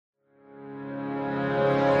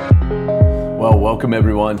Welcome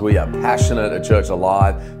everyone. We are passionate at Church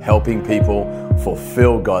Alive, helping people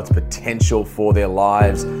fulfill God's potential for their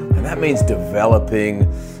lives. And that means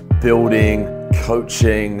developing, building,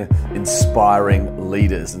 coaching, inspiring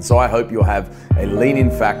leaders. And so I hope you'll have a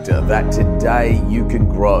lean-in factor that today you can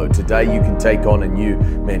grow. Today you can take on a new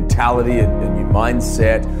mentality, a new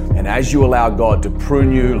mindset. And as you allow God to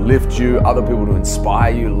prune you, lift you, other people to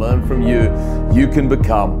inspire you, learn from you, you can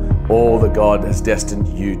become all that God has destined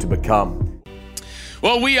you to become.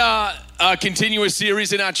 Well, we are continue a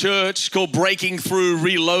series in our church called Breaking Through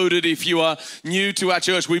Reloaded. If you are new to our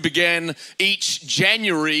church, we began each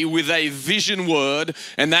January with a vision word,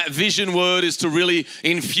 and that vision word is to really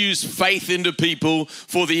infuse faith into people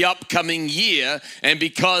for the upcoming year. And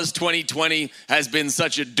because 2020 has been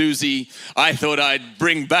such a doozy, I thought I'd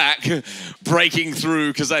bring back Breaking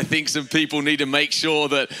Through, because I think some people need to make sure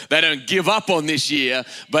that they don't give up on this year,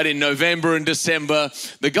 but in November and December,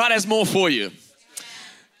 that God has more for you.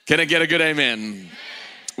 Can I get a good amen?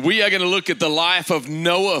 We are going to look at the life of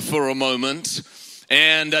Noah for a moment.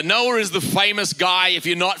 And Noah is the famous guy, if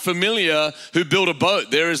you're not familiar, who built a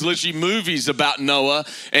boat. There is literally movies about Noah.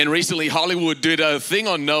 And recently Hollywood did a thing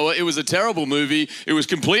on Noah. It was a terrible movie. It was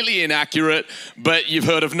completely inaccurate, but you've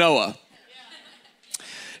heard of Noah.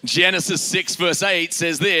 Genesis 6 verse 8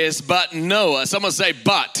 says this, but Noah, someone say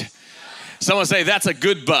but. Someone say that's a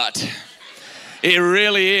good but. It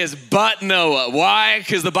really is, but Noah. Why?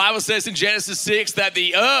 Because the Bible says in Genesis 6 that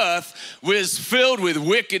the earth was filled with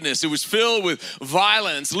wickedness. It was filled with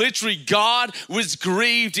violence. Literally, God was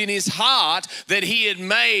grieved in his heart that he had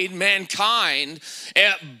made mankind.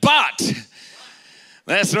 But,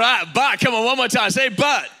 that's right, but, come on, one more time, say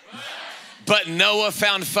but. But Noah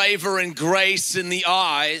found favor and grace in the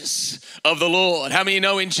eyes of the Lord. How many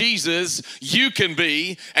know in Jesus, you can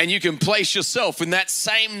be and you can place yourself in that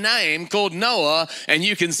same name called Noah, and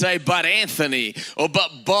you can say, but Anthony, or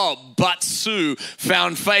but Bob, but Sue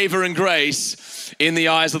found favor and grace in the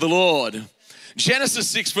eyes of the Lord. Genesis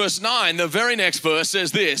 6 verse 9, the very next verse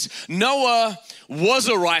says this, Noah was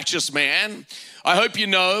a righteous man. I hope you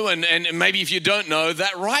know, and maybe if you don't know,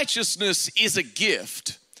 that righteousness is a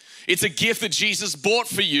gift. It's a gift that Jesus bought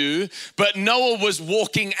for you, but Noah was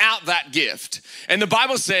walking out that gift. And the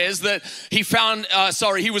Bible says that he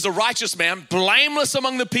was a righteous man, blameless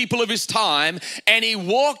among the people of his time, and he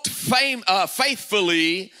walked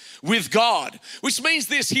faithfully with God, which means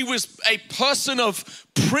this, he was a person of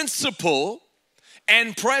principle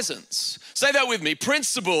and presence. Say that with me,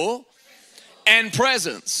 principle and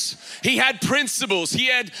presence. He had principles, he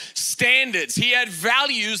had standards, he had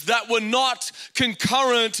values that were not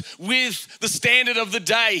concurrent with the standard of the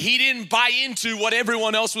day. He didn't buy into what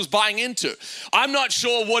everyone else was buying into. I'm not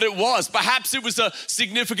sure what it was. Perhaps it was a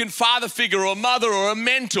significant father figure or mother or a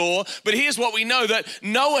mentor, but here's what we know, that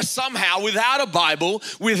Noah somehow, without a Bible,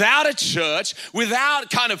 without a church,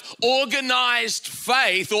 without kind of organized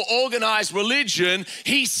faith or organized religion,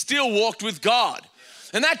 he still walked with God.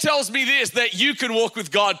 And that tells me this, that you can walk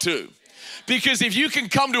with God too. Because if you can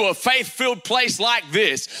come to a faith-filled place like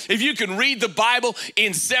this, if you can read the Bible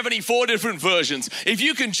in 74 different versions, if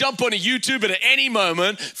you can jump on a YouTube at any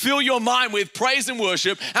moment, fill your mind with praise and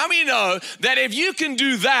worship, how many know that if you can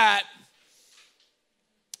do that,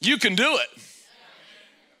 you can do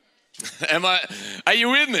it? Are you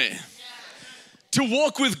with me? To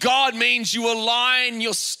walk with God means you align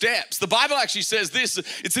your steps. The Bible actually says this,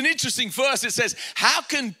 it's an interesting verse. It says, how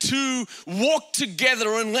can two walk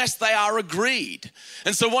together unless they are agreed?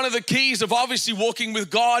 And so one of the keys of obviously walking with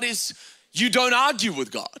God is you don't argue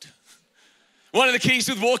with God. One of the keys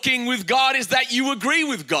with walking with God is that you agree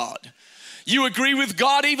with God. You agree with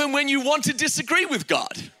God even when you want to disagree with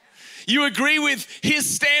God. You agree with his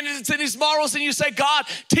standards and his morals, and you say, God,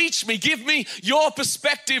 teach me, give me your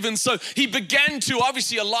perspective. And so he began to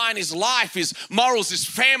obviously align his life, his morals, his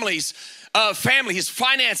family, his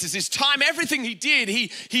finances, his time, everything he did,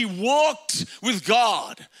 he walked with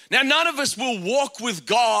God. Now, none of us will walk with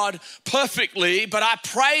God perfectly, but I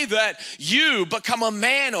pray that you become a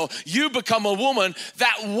man or you become a woman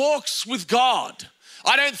that walks with God.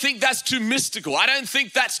 I don't think that's too mystical. I don't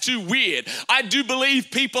think that's too weird. I do believe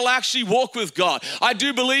people actually walk with God. I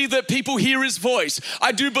do believe that people hear his voice.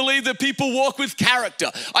 I do believe that people walk with character.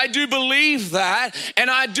 I do believe that, and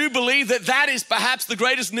I do believe that that is perhaps the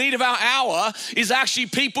greatest need of our hour, is actually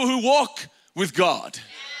people who walk with God.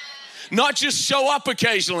 Not just show up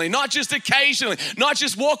occasionally, not just occasionally, not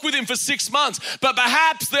just walk with him for 6 months, but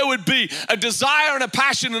perhaps there would be a desire and a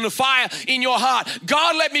passion and a fire in your heart.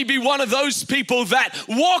 God, let me be one of those people that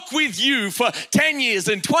walk with you for 10 years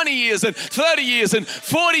and 20 years and 30 years and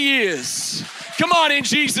 40 years. Come on, in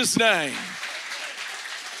Jesus' name.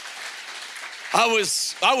 I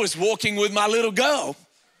was walking with my little girl,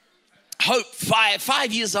 Hope,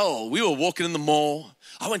 5 years old. We were walking in the mall.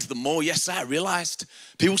 I went to the mall yesterday. I realized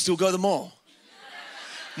people still go to the mall.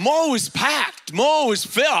 Mall was packed. Mall was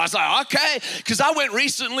filled. I was like, okay. Because I went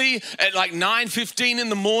recently at like 9:15 in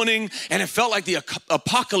the morning, and it felt like the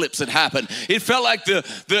apocalypse had happened. It felt like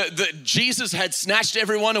the Jesus had snatched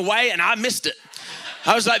everyone away, and I missed it.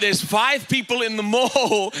 I was like, there's 5 people in the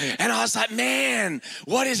mall. And I was like, man,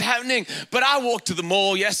 what is happening? But I walked to the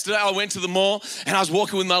mall yesterday. I went to the mall, and I was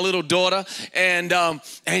walking with my little daughter. And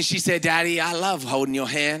she said, Daddy, I love holding your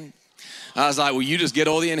hand. I was like, well, you just get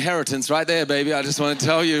all the inheritance right there, baby. I just want to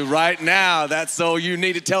tell you right now, that's all you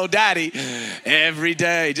need to tell Daddy every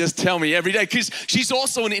day. Just tell me every day. Because she's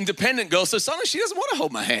also an independent girl, so sometimes she doesn't want to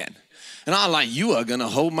hold my hand. And I'm like, you are going to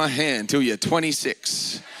hold my hand till you're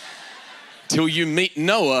 26. Till you meet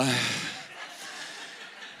Noah.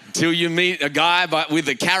 Till you meet a guy with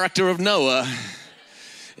the character of Noah.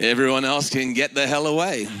 Everyone else can get the hell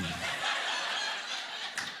away.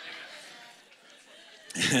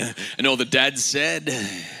 And all the dads said,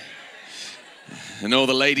 and all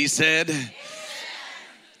the ladies said, and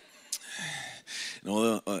all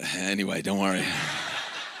the, anyway, don't worry.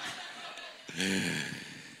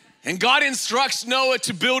 And God instructs Noah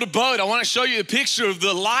to build a boat. I want to show you a picture of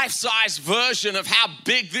the life-size version of how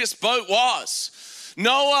big this boat was.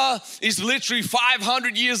 Noah is literally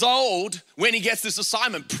 500 years old when he gets this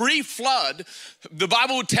assignment. Pre-flood, the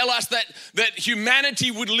Bible would tell us that humanity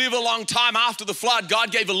would live a long time after the flood. God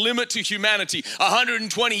gave a limit to humanity,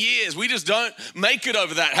 120 years. We just don't make it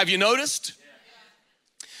over that. Have you noticed?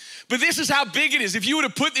 But this is how big it is. If you were to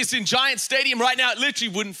put this in Giant Stadium right now, it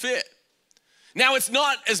literally wouldn't fit. Now, it's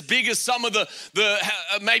not as big as some of the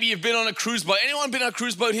maybe you've been on a cruise boat. Anyone been on a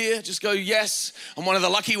cruise boat here? Just go, yes. I'm one of the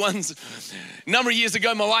lucky ones. A number of years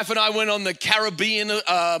ago, my wife and I went on the Caribbean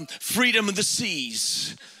Freedom of the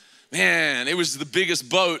Seas. Man, it was the biggest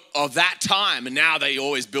boat of that time. And now they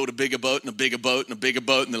always build a bigger boat and a bigger boat and a bigger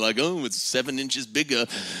boat. And they're like, oh, it's 7 inches bigger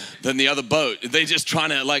than the other boat. They're just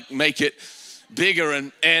trying to like make it bigger.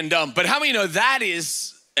 But how many know that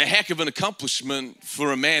is a heck of an accomplishment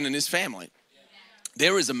for a man and his family?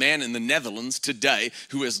 There is a man in the Netherlands today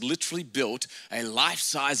who has literally built a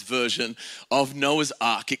life-size version of Noah's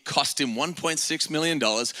Ark. It cost him $1.6 million,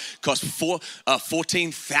 cost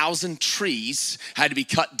 14,000 trees had to be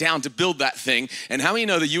cut down to build that thing. And how many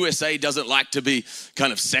know the USA doesn't like to be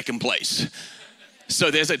kind of second place?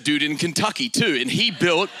 So there's a dude in Kentucky too, and he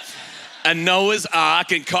built a Noah's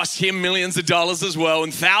Ark and cost him millions of dollars as well.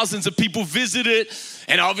 And thousands of people visit it.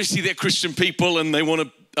 And obviously they're Christian people and they want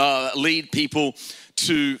to lead people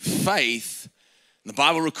to faith. And the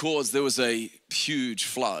Bible records there was a huge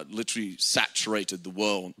flood, literally saturated the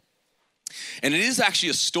world. And it is actually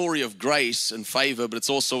a story of grace and favor, but it's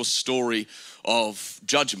also a story of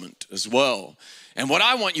judgment as well. And what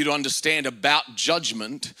I want you to understand about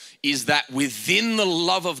judgment is that within the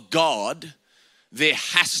love of God, there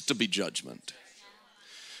has to be judgment.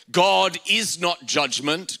 God is not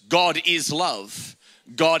judgment. God is love.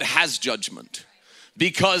 God has judgment.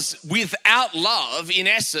 Because without love, in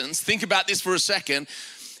essence, think about this for a second.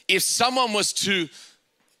 If someone was to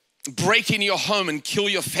break into your home and kill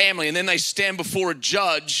your family and then they stand before a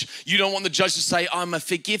judge, you don't want the judge to say, I'm a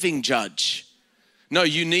forgiving judge. No,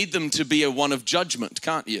 you need them to be a one of judgment,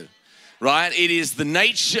 can't you? Right? It is the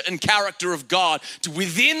nature and character of God to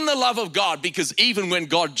within the love of God, because even when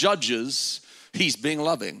God judges, he's being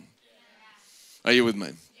loving. Are you with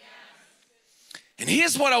me? And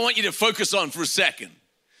here's what I want you to focus on for a second.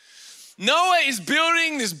 Noah is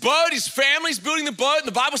building this boat, his family's building the boat, and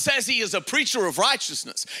the Bible says he is a preacher of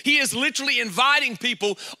righteousness. He is literally inviting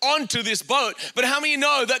people onto this boat. But how many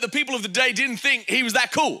know that the people of the day didn't think he was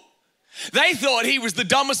that cool? They thought he was the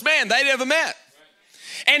dumbest man they'd ever met.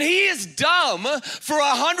 And he is dumb for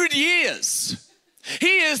 100 years.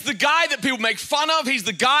 He is the guy that people make fun of. He's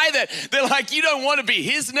the guy that they're like, you don't want to be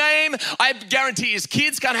his name. I guarantee his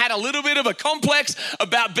kids kind of had a little bit of a complex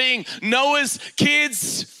about being Noah's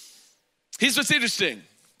kids. Here's what's interesting.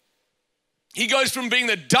 He goes from being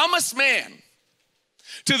the dumbest man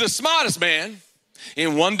to the smartest man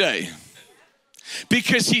in one day,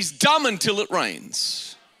 because he's dumb until it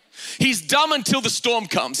rains. He's dumb until the storm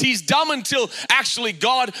comes. He's dumb until actually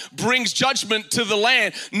God brings judgment to the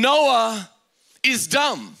land. Noah is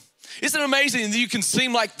dumb. Isn't it amazing that you can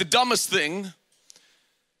seem like the dumbest thing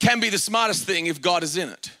can be the smartest thing if God is in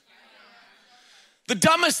it? The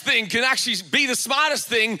dumbest thing can actually be the smartest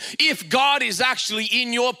thing if God is actually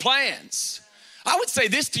in your plans. I would say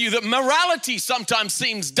this to you, that morality sometimes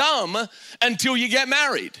seems dumb until you get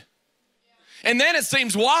married. And then it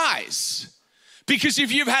seems wise. Because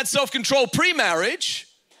if you've had self-control pre-marriage,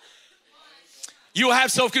 you'll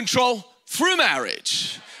have self-control through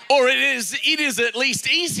marriage. Or it is at least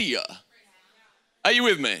easier. Are you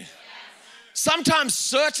with me? Sometimes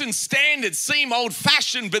certain standards seem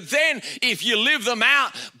old-fashioned, but then if you live them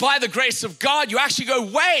out by the grace of God, you actually go,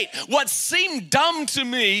 wait, what seemed dumb to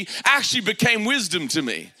me actually became wisdom to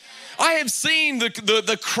me. I have seen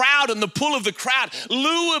the crowd and the pull of the crowd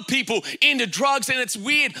lure people into drugs, and it's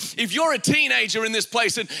weird. If you're a teenager in this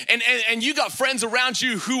place and you got friends around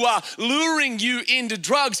you who are luring you into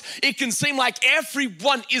drugs, it can seem like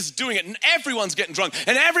everyone is doing it and everyone's getting drunk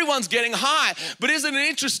and everyone's getting high. But isn't it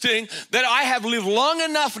interesting that I have lived long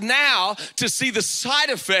enough now to see the side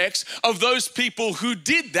effects of those people who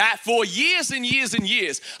did that for years and years and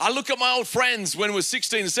years? I look at my old friends when I was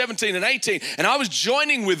 16 and 17 and 18, and I was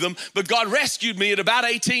joining with them, but God rescued me at about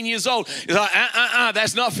 18 years old. He's like,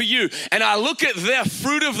 that's not for you. And I look at their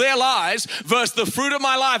fruit of their lives versus the fruit of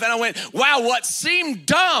my life, and I went, wow, what seemed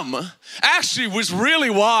dumb actually was really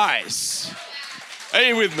wise. Are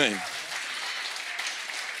you with me?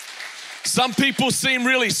 Some people seem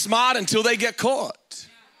really smart until they get caught.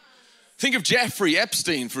 Think of Jeffrey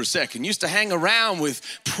Epstein for a second. Used to hang around with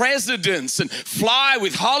presidents and fly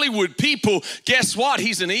with Hollywood people. Guess what?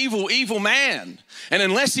 He's an evil, evil man. And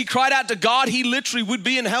unless he cried out to God, he literally would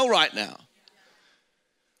be in hell right now.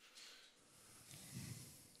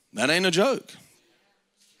 That ain't a joke.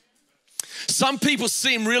 Some people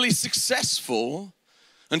seem really successful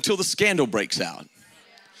until the scandal breaks out.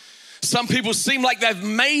 Some people seem like they've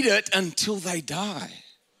made it until they die.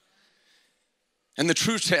 And the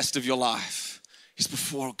true test of your life is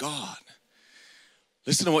before God.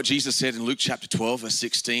 Listen to what Jesus said in Luke chapter 12, verse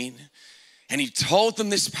 16. And he told them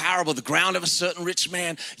this parable: the ground of a certain rich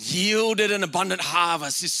man yielded an abundant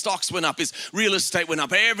harvest. His stocks went up, his real estate went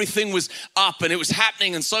up, everything was up and it was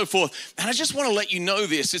happening and so forth. And I just want to let you know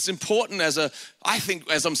this. It's important I think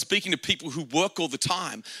as I'm speaking to people who work all the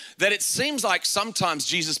time, that it seems like sometimes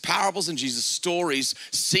Jesus' parables and Jesus' stories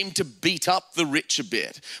seem to beat up the rich a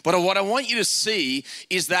bit. But what I want you to see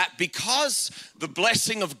is that because the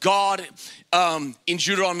blessing of God in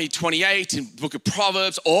Deuteronomy 28, in the book of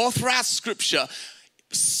Proverbs, all throughout Scripture,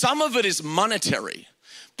 some of it is monetary.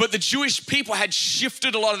 But the Jewish people had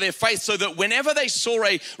shifted a lot of their faith so that whenever they saw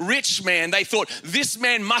a rich man, they thought, this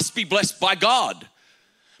man must be blessed by God.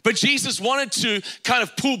 But Jesus wanted to kind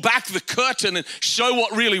of pull back the curtain and show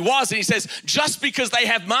what really was. And he says, just because they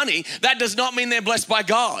have money, that does not mean they're blessed by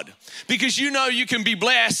God. Because you know you can be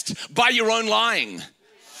blessed by your own lying.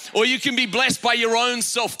 Or you can be blessed by your own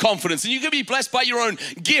self-confidence, and you can be blessed by your own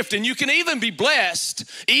gift, and you can even be blessed,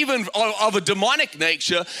 even of a demonic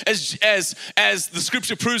nature, as the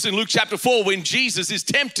scripture proves in Luke chapter 4, when Jesus is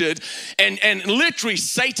tempted, and literally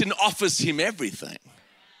Satan offers him everything.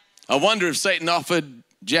 I wonder if Satan offered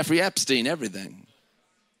Jeffrey Epstein everything.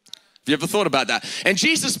 Have you ever thought about that? And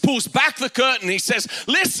Jesus pulls back the curtain. He says,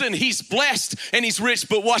 listen, he's blessed and he's rich,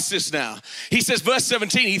 but watch this now. He says, verse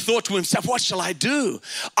 17, he thought to himself, what shall I do?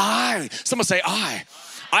 Someone say, I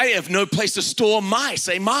have no place to store my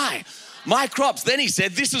crops. Then he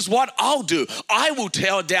said, this is what I'll do. I will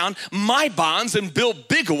tear down my barns and build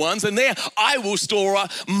bigger ones, and there I will store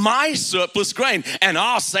my surplus grain. And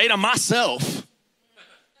I'll say to myself,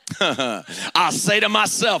 I'll say to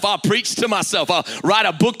myself, I'll preach to myself, I'll write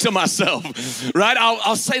a book to myself, right?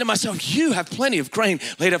 I'll say to myself, you have plenty of grain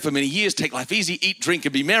laid up for many years. Take life easy, eat, drink,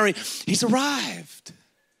 and be merry. He's arrived.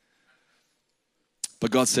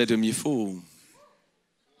 But God said to him, you fool.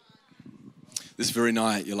 This very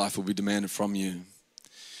night, your life will be demanded from you.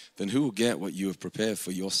 Then who will get what you have prepared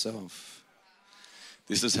for yourself?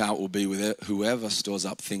 This is how it will be with whoever stores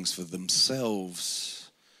up things for themselves,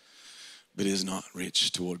 but is not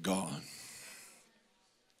rich toward God.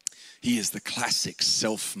 He is the classic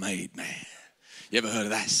self-made man. You ever heard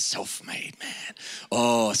of that? Self-made man.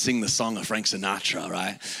 Oh, sing the song of Frank Sinatra,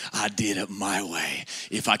 right? I did it my way.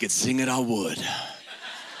 If I could sing it, I would.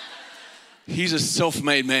 He's a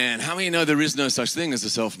self-made man. How many know there is no such thing as a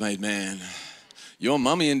self-made man? Your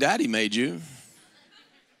mommy and daddy made you.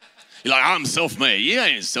 You're like, I'm self-made. You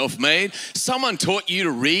ain't self-made. Someone taught you to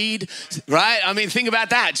read, right? I mean, think about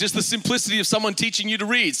that. Just the simplicity of someone teaching you to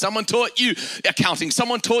read. Someone taught you accounting.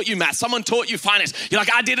 Someone taught you math. Someone taught you finance. You're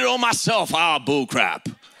like, I did it all myself. Bull crap.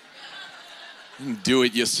 Do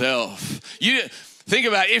it yourself. Think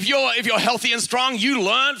about it. If you're healthy and strong, you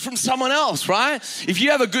learn from someone else, right? If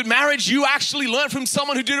you have a good marriage, you actually learn from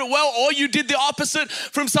someone who did it well, or you did the opposite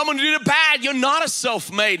from someone who did it bad. You're not a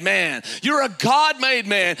self-made man. You're a God-made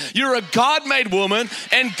man. You're a God-made woman,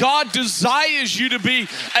 and God desires you to be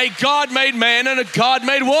a God-made man and a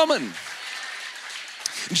God-made woman.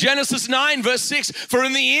 Genesis 9 verse 6, for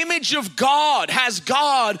in the image of God has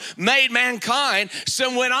God made mankind.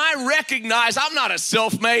 So when I recognize I'm not a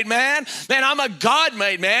self-made man, then I'm a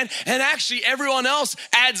God-made man, and actually everyone else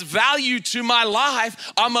adds value to my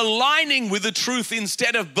life, I'm aligning with the truth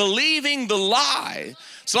instead of believing the lie.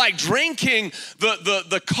 It's like drinking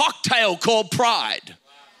the cocktail called pride.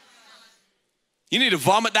 You need to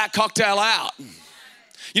vomit that cocktail out.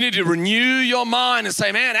 You need to renew your mind and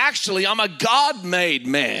say, man, actually, I'm a God-made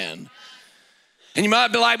man. And you might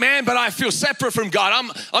be like, man, but I feel separate from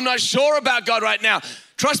God. I'm not sure about God right now.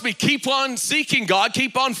 Trust me, keep on seeking God,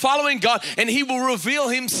 keep on following God, and He will reveal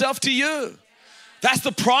Himself to you. That's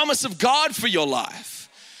the promise of God for your life.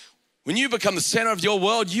 When you become the center of your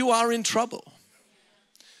world, you are in trouble.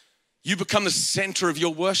 You become the center of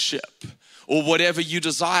your worship, or whatever you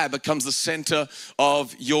desire becomes the center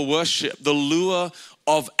of your worship. The lure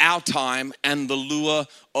of our time and the lure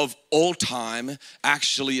of all time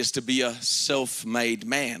actually is to be a self-made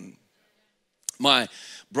man. My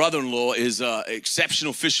brother-in-law is an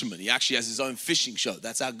exceptional fisherman. He actually has his own fishing show.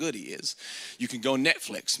 That's how good he is. You can go on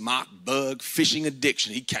Netflix, Mark Berg, Fishing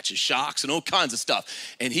Addiction. He catches sharks and all kinds of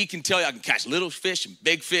stuff. And he can tell you I can catch little fish and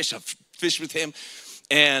big fish. I've fished with him.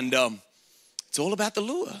 And it's all about the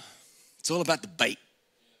lure. It's all about the bait.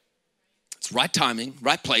 It's right timing,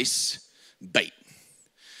 right place, bait.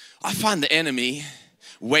 I find the enemy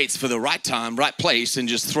waits for the right time, right place, and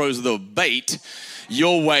just throws the bait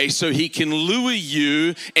your way so he can lure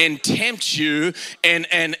you and tempt you. And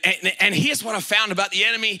here's what I found about the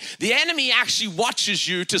enemy. The enemy actually watches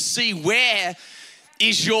you to see where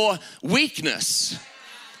is your weakness.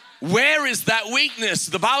 Where is that weakness?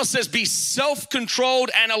 The Bible says, be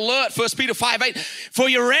self-controlled and alert. 1 Peter 5:8. For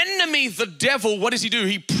your enemy, the devil, what does he do?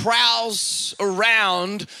 He prowls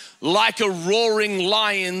around like a roaring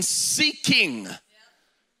lion, seeking,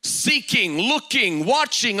 looking,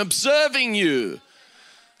 watching, observing you,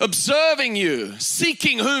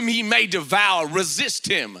 seeking whom he may devour. Resist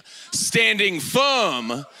him, standing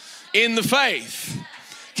firm in the faith.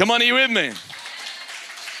 Come on, are you with me?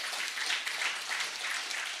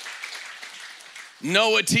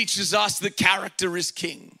 Noah teaches us that character is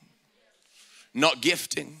king, not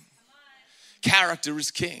gifting. Character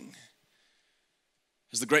is king.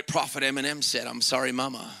 As the great prophet Eminem said, I'm sorry,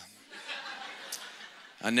 mama.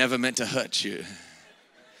 I never meant to hurt you.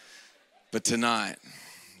 But tonight,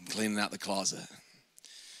 I'm cleaning out the closet.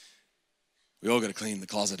 We all got to clean the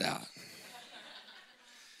closet out.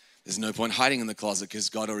 There's no point hiding in the closet because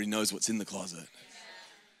God already knows what's in the closet.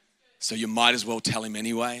 So you might as well tell him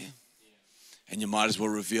anyway. And you might as well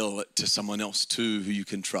reveal it to someone else too who you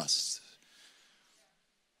can trust.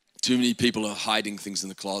 Too many people are hiding things in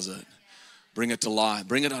the closet. Bring it to light.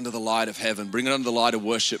 Bring it under the light of heaven. Bring it under the light of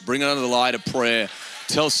worship. Bring it under the light of prayer.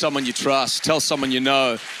 Tell someone you trust. Tell someone you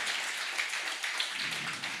know.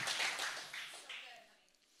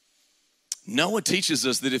 Noah teaches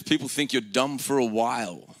us that if people think you're dumb for a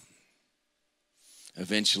while,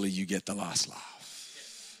 eventually you get the last laugh.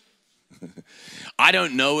 I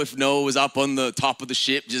don't know if Noah was up on the top of the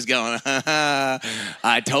ship just going,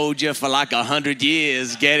 I told you for like 100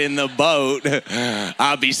 years, get in the boat.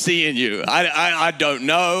 I'll be seeing you. I don't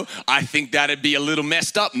know. I think that'd be a little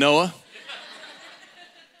messed up, Noah.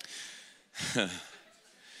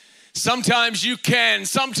 Sometimes you can.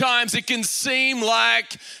 Sometimes it can seem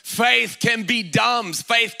like faith can be dumb.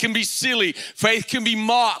 Faith can be silly. Faith can be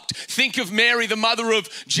mocked. Think of Mary, the mother of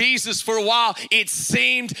Jesus, for a while. It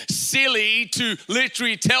seemed silly to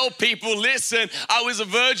literally tell people, listen, I was a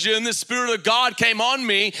virgin. The Spirit of God came on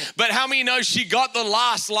me. But how many know she got the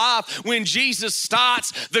last laugh when Jesus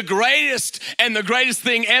starts the greatest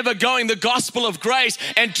thing ever going, the gospel of grace,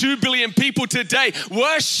 and 2 billion people today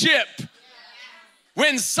worship.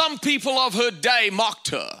 When some people of her day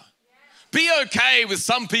mocked her. Be okay with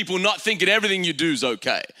some people not thinking everything you do is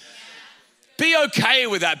okay. Be okay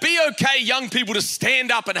with that. Be okay, young people, to stand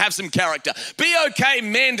up and have some character. Be okay,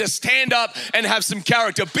 men, to stand up and have some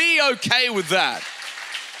character. Be okay with that.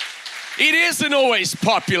 It isn't always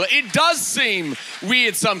popular. It does seem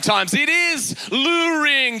weird sometimes. It is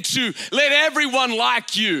luring to let everyone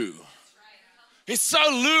like you. It's so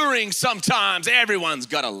luring sometimes. Everyone's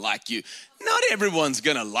got to like you. Not everyone's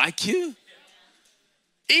gonna like you.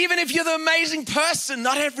 Even if you're the amazing person,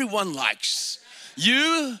 not everyone likes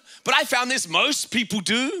you. But I found this, most people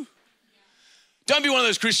do. Don't be one of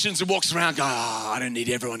those Christians who walks around going, I don't need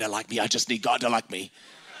everyone to like me, I just need God to like me.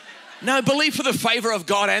 No, believe for the favor of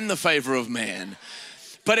God and the favor of man.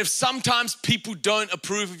 But if sometimes people don't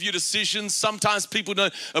approve of your decisions, sometimes people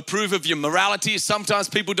don't approve of your morality, sometimes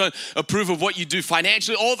people don't approve of what you do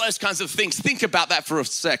financially, all those kinds of things, think about that for a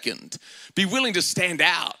second. Be willing to stand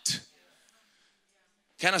out.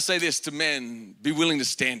 Can I say this to men? Be willing to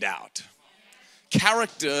stand out.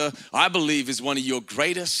 Character, I believe, is one of your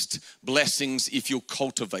greatest blessings if you'll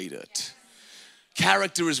cultivate it.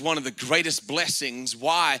 Character is one of the greatest blessings.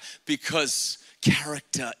 Why? Because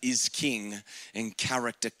character is king and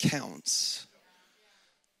character counts.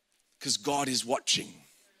 Because God is watching.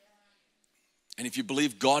 And if you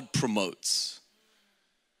believe God promotes,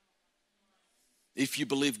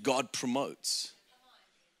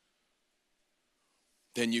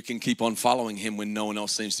 then you can keep on following him when no one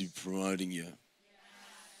else seems to be promoting you.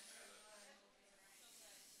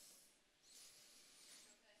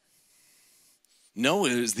 Noah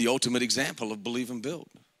is the ultimate example of believe and build.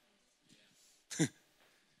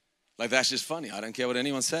 Like, that's just funny. I don't care what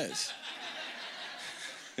anyone says.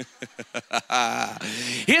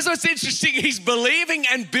 Here's what's interesting. He's believing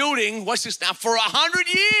and building, watch this now, for 100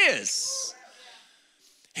 years.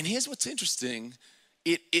 And here's what's interesting.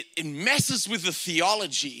 It messes with the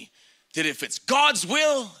theology that if it's God's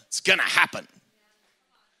will, it's gonna happen.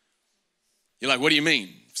 You're like, what do you mean?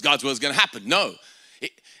 If it's God's will, it's gonna happen. No.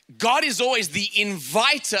 God is always the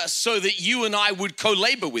inviter so that you and I would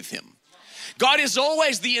co-labor with him. God is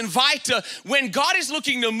always the inviter. When God is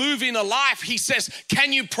looking to move in a life, he says,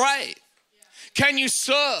 can you pray? Can you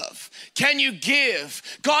serve? Can you give?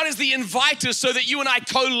 God is the inviter so that you and I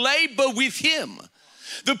co-labor with him.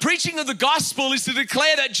 The preaching of the gospel is to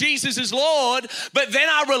declare that Jesus is Lord, but then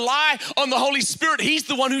I rely on the Holy Spirit. He's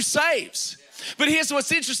the one who saves. But here's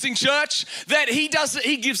what's interesting, church, that he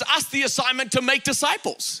gives us the assignment to make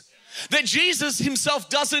disciples. That Jesus himself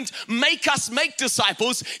doesn't make us make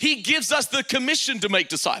disciples. He gives us the commission to make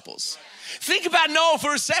disciples. Think about Noah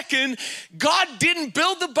for a second. God didn't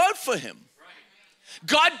build the boat for him.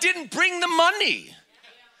 God didn't bring the money.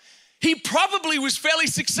 He probably was fairly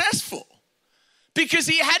successful because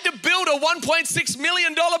he had to build a $1.6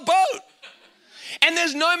 million boat. And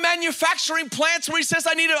there's no manufacturing plants where he says,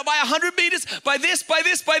 I need it by 100 meters, by this, by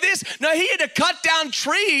this, by this. No, he had to cut down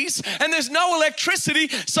trees and there's no electricity.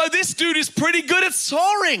 So this dude is pretty good at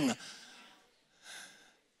soaring.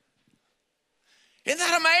 Isn't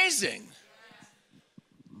that amazing?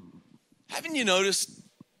 Haven't you noticed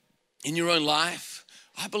in your own life?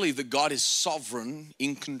 I believe that God is sovereign,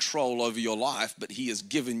 in control over your life, but he has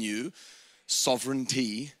given you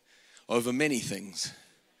sovereignty over many things.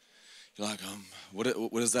 You're like, what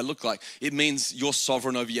does that look like? It means you're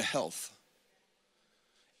sovereign over your health.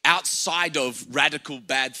 Outside of radical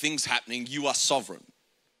bad things happening, you are sovereign.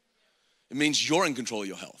 It means you're in control of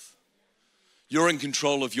your health. You're in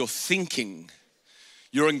control of your thinking.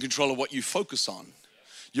 You're in control of what you focus on.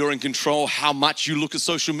 You're in control how much you look at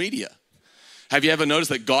social media. Have you ever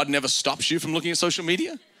noticed that God never stops you from looking at social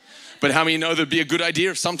media? But how many know that'd be a good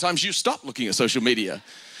idea if sometimes you stop looking at social media?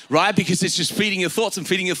 Right? Because it's just feeding your thoughts and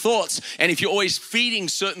feeding your thoughts. And if you're always feeding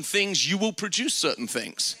certain things, you will produce certain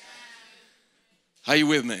things. Are you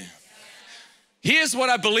with me? Here's what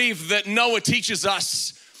I believe that Noah teaches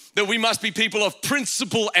us, that we must be people of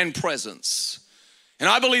principle and presence. And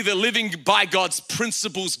I believe that living by God's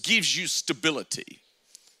principles gives you stability.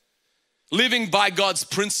 Living by God's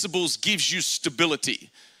principles gives you stability.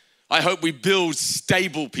 I hope we build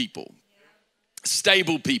stable people.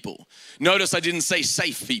 Stable people. Notice I didn't say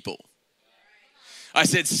safe people. I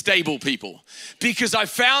said stable people. Because I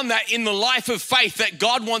found that in the life of faith that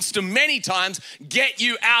God wants to many times get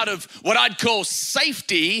you out of what I'd call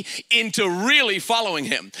safety into really following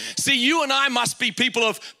him. See, you and I must be people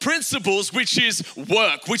of principles, which is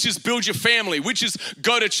work, which is build your family, which is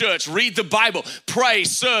go to church, read the Bible, pray,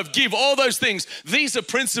 serve, give, all those things. These are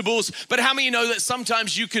principles, but how many know that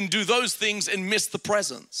sometimes you can do those things and miss the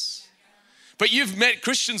presence? But you've met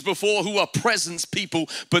Christians before who are presence people,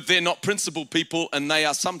 but they're not principle people, and they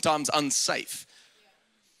are sometimes unsafe.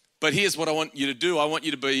 But here's what I want you to do. I want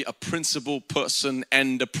you to be a principle person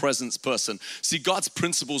and a presence person. See, God's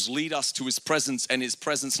principles lead us to his presence, and his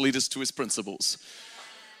presence leads us to his principles.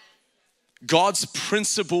 God's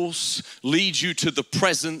principles lead you to the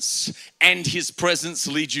presence, and his presence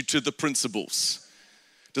leads you to the principles.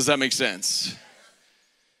 Does that make sense?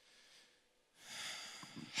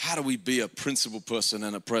 How do we be a principle person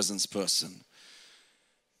and a presence person?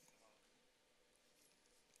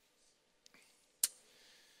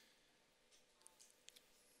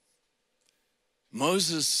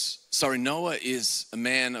 Noah is a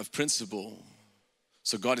man of principle,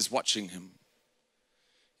 so God is watching him.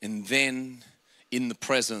 And then in the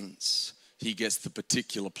presence, he gets the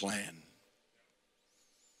particular plan.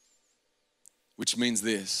 which means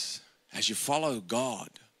this: as you follow God,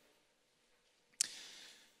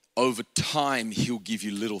 over time, he'll give you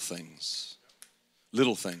little things.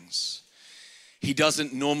 Little things. He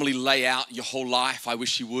doesn't normally lay out your whole life. I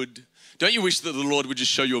wish he would. Don't you wish that the Lord would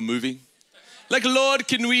just show you a movie? Like, Lord,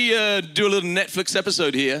 can we do a little Netflix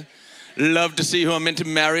episode here? Love to see who I'm meant to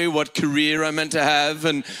marry, what career I'm meant to have,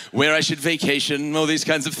 and where I should vacation, all these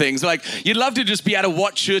kinds of things. Like, you'd love to just be able to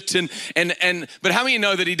watch it. But how many of you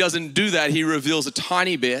know that he doesn't do that? He reveals a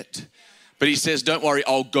tiny bit, but he says, don't worry,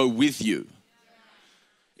 I'll go with you.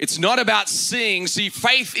 It's not about seeing. See,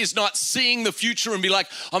 faith is not seeing the future and be like,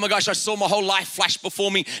 oh my gosh, I saw my whole life flash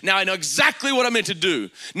before me. Now I know exactly what I'm meant to do.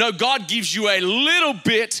 No, God gives you a little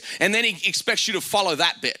bit and then he expects you to follow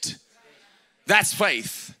that bit. That's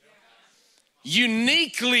faith.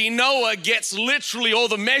 Uniquely, Noah gets literally all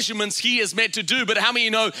the measurements he is meant to do, but how many of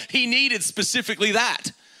you know he needed specifically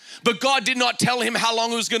that? But God did not tell him how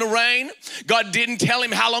long it was going to rain. God didn't tell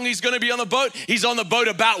him how long he's going to be on the boat. He's on the boat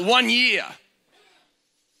about 1 year.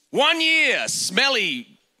 1 year,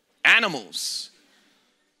 smelly animals.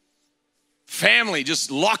 Family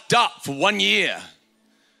just locked up for 1 year.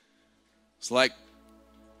 It's like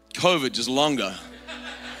COVID, just longer.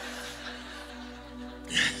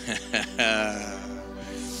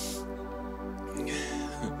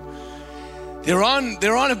 They're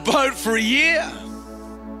on a boat for a year.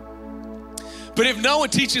 But if Noah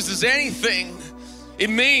teaches us anything, it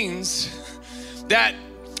means that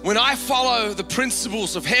when I follow the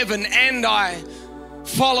principles of heaven and I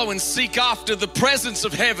follow and seek after the presence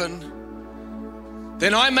of heaven,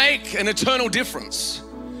 then I make an eternal difference.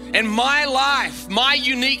 And my life, my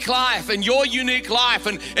unique life and your unique life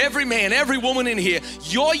and every man, every woman in here,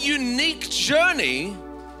 your unique journey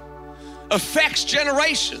affects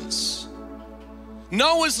generations.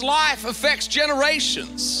 Noah's life affects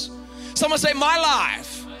generations. Someone say, my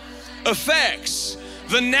life affects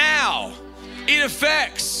the now. It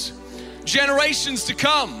affects generations to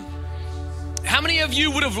come. How many of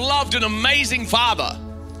you would have loved an amazing father?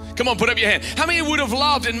 Come on, put up your hand. How many would have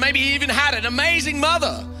loved and maybe even had an amazing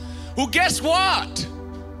mother? Well, guess what?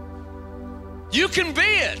 You can be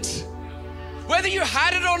it, whether you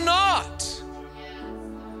had it or not.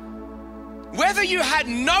 Whether you had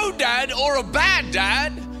no dad or a bad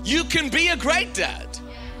dad, you can be a great dad.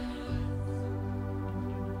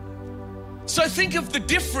 So think of the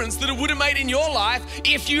difference that it would have made in your life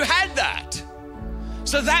if you had that.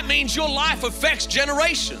 So that means your life affects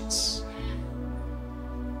generations.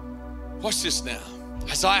 Watch this now.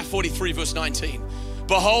 Isaiah 43 verse 19.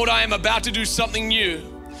 Behold, I am about to do something new.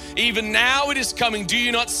 Even now it is coming. Do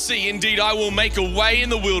you not see? Indeed, I will make a way in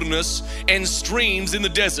the wilderness and streams in the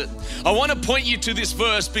desert. I want to point you to this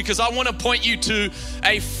verse because I want to point you to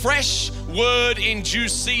a fresh word in due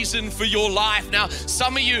season for your life. Now,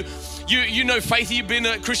 some of you know faith, you've been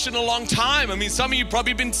a Christian a long time. I mean, some of you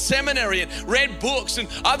probably been seminary and read books, and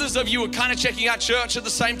others of you are kind of checking out church at the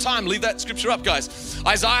same time. Leave that scripture up, guys.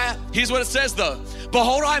 Isaiah, here's what it says though.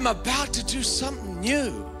 Behold, I'm about to do something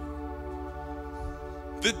new.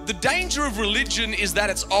 The danger of religion is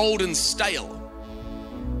that it's old and stale.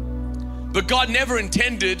 But God never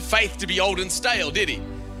intended faith to be old and stale, did he?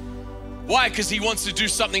 Why? Because he wants to do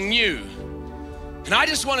something new. And I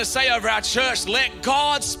just want to say over our church, let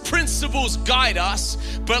God's principles guide us,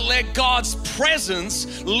 but let God's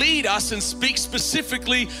presence lead us and speak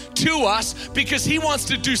specifically to us, because he wants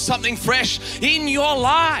to do something fresh in your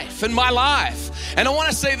life and my life. And I want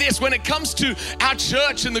to say this, when it comes to our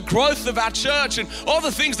church and the growth of our church and all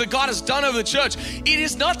the things that God has done over the church, it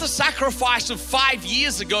is not the sacrifice of 5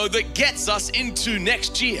 years ago that gets us into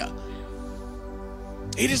next year.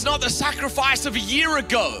 It is not the sacrifice of a year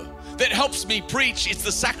ago that helps me preach. It's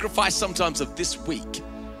the sacrifice sometimes of this week.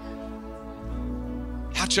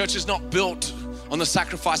 Our church is not built on the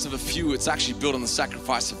sacrifice of a few. It's actually built on the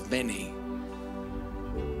sacrifice of many.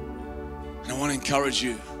 And I want to encourage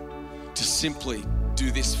you to simply do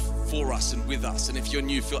this for us and with us. And if you're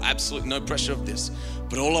new, feel absolutely no pressure of this.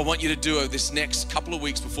 But all I want you to do over this next couple of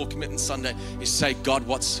weeks before Commitment Sunday is say, God,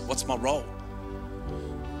 what's my role?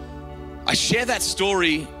 I share that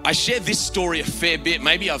story. I share this story a fair bit.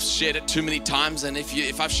 Maybe I've shared it too many times. And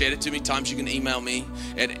if I've shared it too many times, you can email me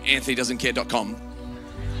at anthonydoesn'tcare.com.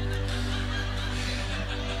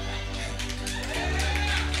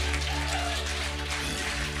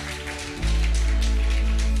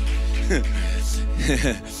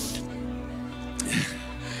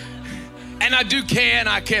 And I do care, and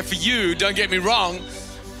I care for you, don't get me wrong.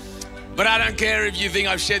 But I don't care if you think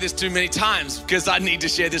I've shared this too many times, because I need to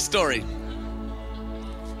share this story.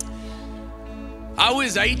 I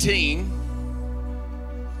was 18,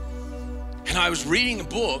 And I was reading a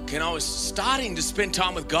book and I was starting to spend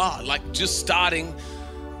time with God, like just starting.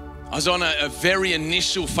 I was on a very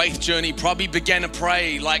initial faith journey, probably began to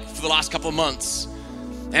pray like for the last couple of months.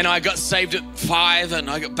 And I got saved at 5 and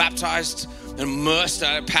I got baptized and immersed.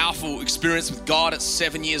 I had a powerful experience with God at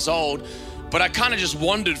 7 years old. But I kind of just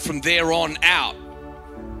wandered from there on out.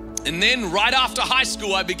 And then right after high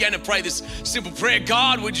school, I began to pray this simple prayer.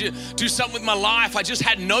 God, would you do something with my life? I just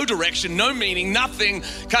had no direction, no meaning, nothing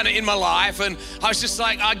kind of in my life. And I was just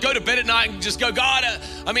like, I'd go to bed at night and just go, God,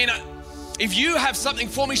 if you have something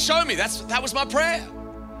for me, show me. That was my prayer.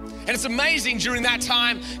 And it's amazing, during that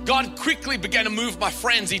time, God quickly began to move my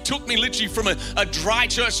friends. He took me literally from a dry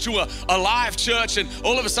church to a live church. And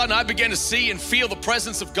all of a sudden, I began to see and feel the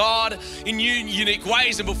presence of God in new, unique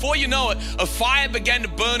ways. And before you know it, a fire began to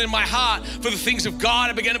burn in my heart for the things of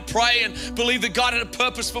God. I began to pray and believe that God had a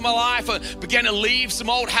purpose for my life. I began to leave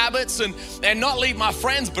some old habits and not leave my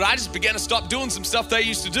friends, but I just began to stop doing some stuff they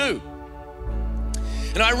used to do.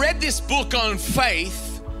 And I read this book on faith.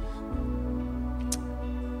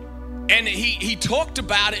 And he talked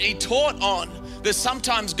about it, he taught on that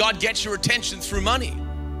sometimes God gets your attention through money.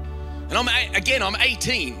 And I'm 18,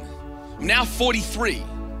 I'm now 43.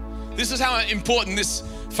 This is how important this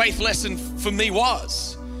faith lesson for me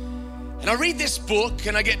was. And I read this book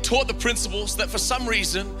and I get taught the principles that for some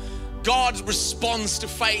reason, God responds to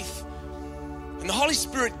faith. And the Holy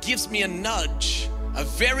Spirit gives me a nudge, a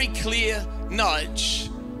very clear nudge,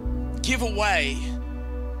 give away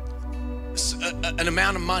an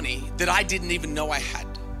amount of money that I didn't even know I had.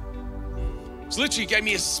 So literally gave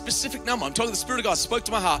me a specific number. I'm talking, the Spirit of God spoke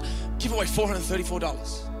to my heart, give away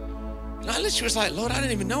 $434. And I literally was like, Lord, I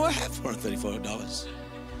didn't even know I had $434.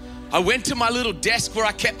 I went to my little desk where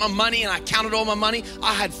I kept my money and I counted all my money.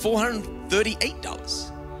 I had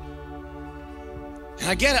 $438. And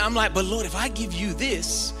I get it, I'm like, but Lord, if I give you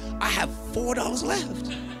this, I have $4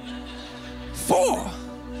 left. 4.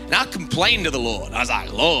 And I complained to the Lord. I was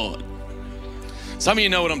like, Lord. Some of you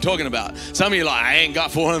know what I'm talking about. Some of you are like, I ain't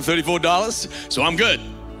got $434, so I'm good.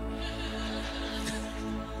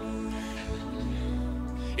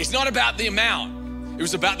 It's not about the amount. It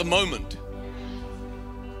was about the moment.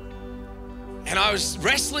 And I was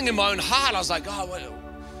wrestling in my own heart. I was like, God,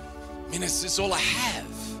 it's all I have.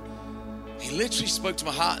 He literally spoke to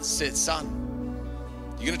my heart and said, son,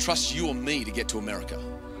 you're going to trust you or me to get to America.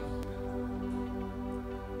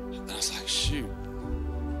 And I was like, shoot.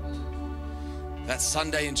 That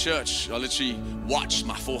Sunday in church, I literally watched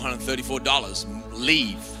my $434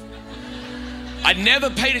 leave. I'd never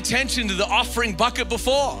paid attention to the offering bucket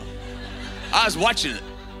before. I was watching it.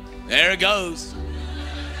 There it goes.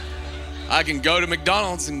 I can go to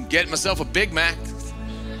McDonald's and get myself a Big Mac.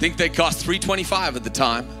 I think they cost $3.25 at the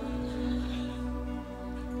time.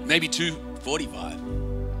 Maybe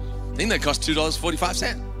 $2.45. I think they cost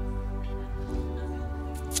 $2.45.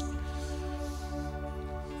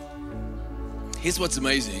 Here's what's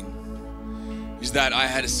amazing, is that I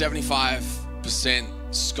had a 75%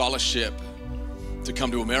 scholarship to come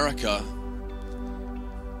to America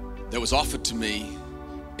that was offered to me.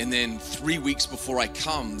 And then 3 weeks before I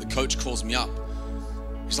come, the coach calls me up.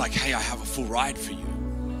 He's like, hey, I have a full ride for you.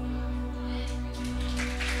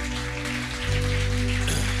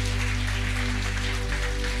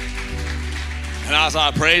 And I was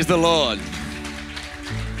like, praise the Lord.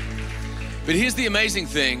 But here's the amazing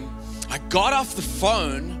thing. I got off the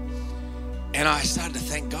phone and I started to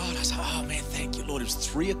thank God. I was like, oh man, thank you, Lord. It was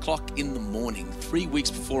 3 o'clock in the morning, 3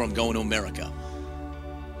 weeks before I'm going to America.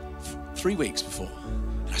 3 weeks before.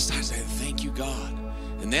 And I started saying, thank you, God.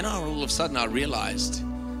 And then all of a sudden I realized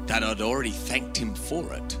that I'd already thanked him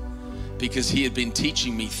for it, because he had been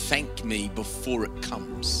teaching me, thank me before it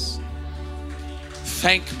comes.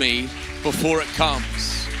 Thank me before it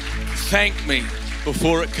comes. Thank me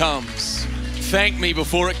before it comes. Thank me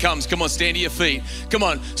before it comes. Come on, stand to your feet. Come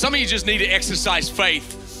on. Some of you just need to exercise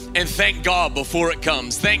faith and thank God before it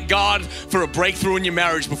comes. Thank God for a breakthrough in your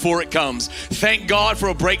marriage before it comes. Thank God for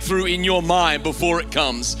a breakthrough in your mind before it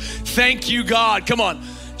comes. Thank you, God. Come on.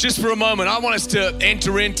 Just for a moment, I want us to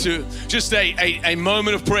enter into just a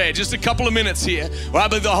moment of prayer, just a couple of minutes here, where I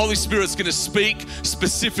believe the Holy Spirit's going to speak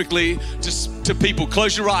specifically to people.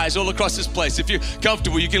 Close your eyes all across this place. If you're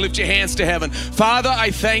comfortable, you can lift your hands to heaven. Father, I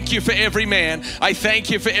thank you for every man. I thank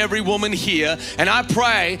you for every woman here. And I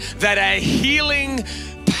pray that a healing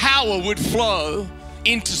power would flow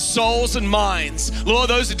into souls and minds. Lord,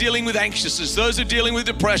 those who are dealing with anxiousness, those who are dealing with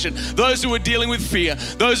depression, those who are dealing with fear,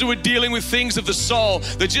 those who are dealing with things of the soul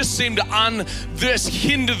that just seem to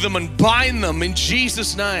hinder them and bind them, in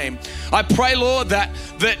Jesus' name. I pray, Lord,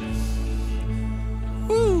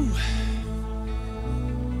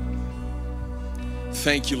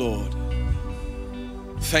 Thank you, Lord.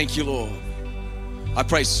 Thank you, Lord. I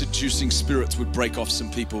pray seducing spirits would break off some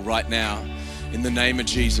people right now in the name of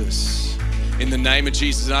Jesus. In the name of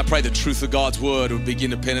Jesus. And I pray the truth of God's word would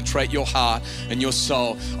begin to penetrate your heart and your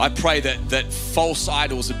soul. I pray that false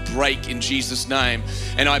idols would break in Jesus' name.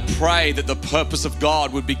 And I pray that the purpose of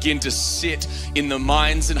God would begin to sit in the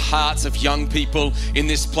minds and hearts of young people in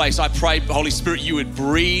this place. I pray, Holy Spirit, you would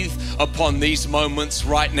breathe upon these moments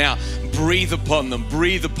right now. Breathe upon them,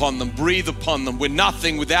 breathe upon them, breathe upon them. We're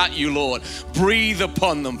nothing without you, Lord. Breathe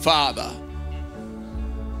upon them, Father.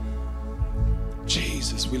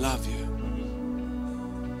 Jesus, we love you.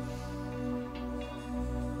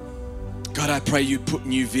 God, I pray you put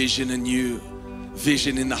new vision in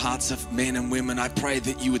the hearts of men and women. I pray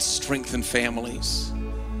that you would strengthen families.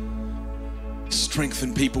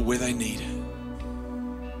 Strengthen people where they need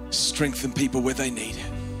it. Strengthen people where they need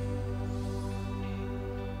it.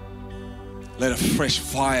 Let a fresh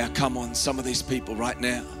fire come on some of these people right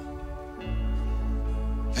now.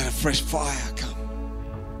 Let a fresh fire come.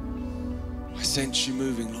 I sense you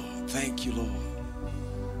moving, Lord. Thank you, Lord.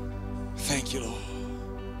 Thank you, Lord.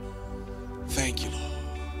 Thank you,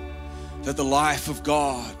 Lord. Let the life of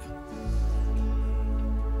God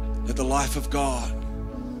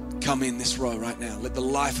come in this row right now. Let the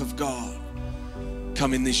life of God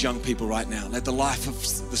come in these young people right now. Let the life of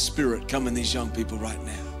the Spirit come in these young people right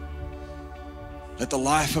now. Let the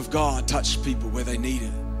life of God touch people where they need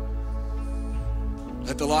it.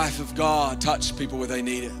 Let the life of God touch people where they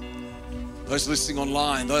need it. Those listening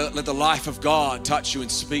online, let the life of God touch you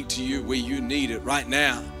and speak to you where you need it right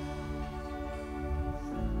now.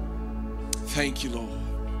 Thank you, Lord.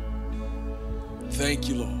 Thank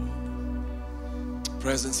you, Lord.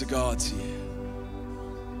 Presence of God's here.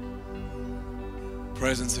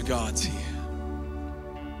 Presence of God's here.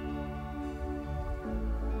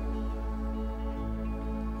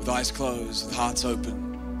 With eyes closed, with hearts open.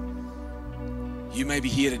 You may be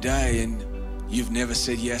here today and you've never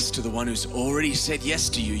said yes to the one who's already said yes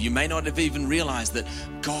to you. You may not have even realized that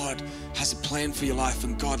God has a plan for your life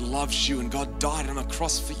and God loves you and God died on a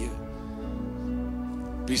cross for you.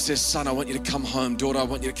 But he says, son, I want you to come home. Daughter, I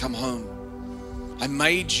want you to come home. I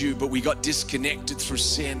made you, but we got disconnected through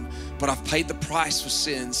sin. But I've paid the price for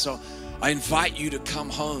sin. So I invite you to come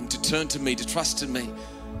home, to turn to me, to trust in me.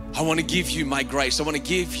 I want to give you my grace. I want to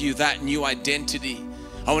give you that new identity.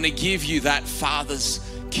 I want to give you that Father's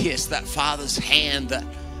kiss, that Father's hand that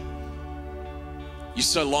you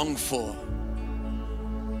so long for.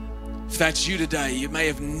 If that's you today, you may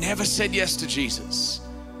have never said yes to Jesus.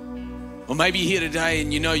 Or maybe you're here today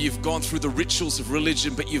and you know you've gone through the rituals of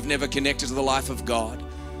religion, but you've never connected to the life of God.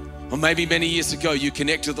 Or maybe many years ago you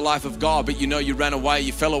connected to the life of God, but you know you ran away,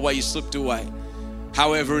 you fell away, you slipped away.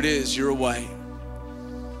 However it is, you're away.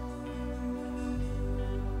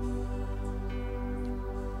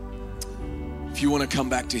 If you want to come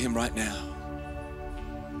back to Him right now,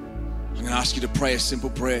 I'm going to ask you to pray a simple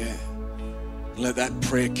prayer. And let that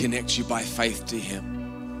prayer connect you by faith to Him.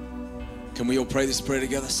 Can we all pray this prayer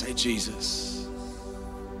together? Say, Jesus,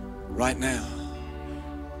 right now,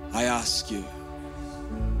 I ask you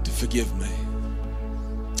to forgive me.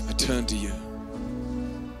 I turn to you.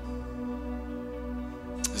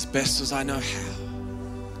 As best as I know how,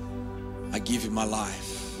 I give you my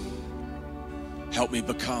life. Help me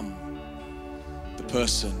become the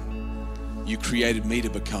person you created me to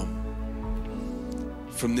become.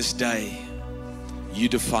 From this day, you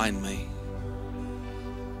define me.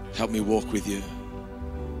 Help me walk with you.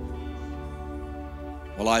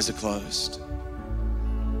 While eyes are closed.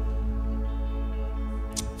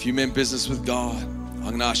 If you meant business with God, I'm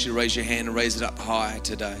going to ask you to raise your hand and raise it up high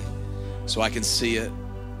today so I can see it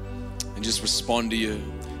and just respond to you.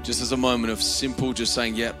 Just as a moment of simple, just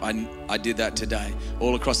saying, yep, I did that today.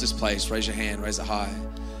 All across this place, raise your hand, raise it high.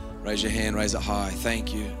 Raise your hand, raise it high.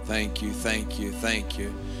 Thank you, thank you, thank you, thank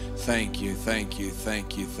you. Thank you, thank you,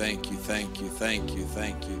 thank you, thank you, thank you, thank you,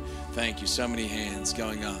 thank you, thank you. So many hands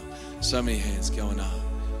going up. So many hands going up.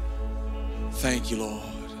 Thank you, Lord.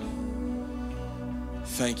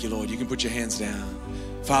 Thank you, Lord. You can put your hands down.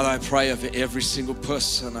 Father, I pray over every single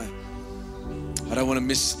person. I don't want to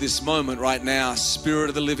miss this moment right now. Spirit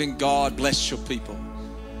of the living God, bless your people.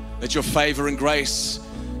 Let your favor and grace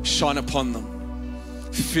shine upon them.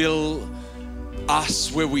 Fill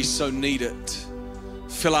us where we so need it.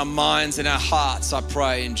 Fill our minds and our hearts, I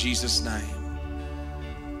pray in Jesus' name.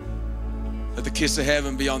 Let the kiss of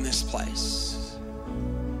heaven be on this place.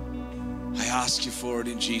 I ask you for it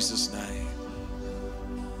in Jesus' name.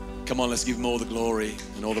 Come on, let's give Him all the glory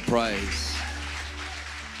and all the praise.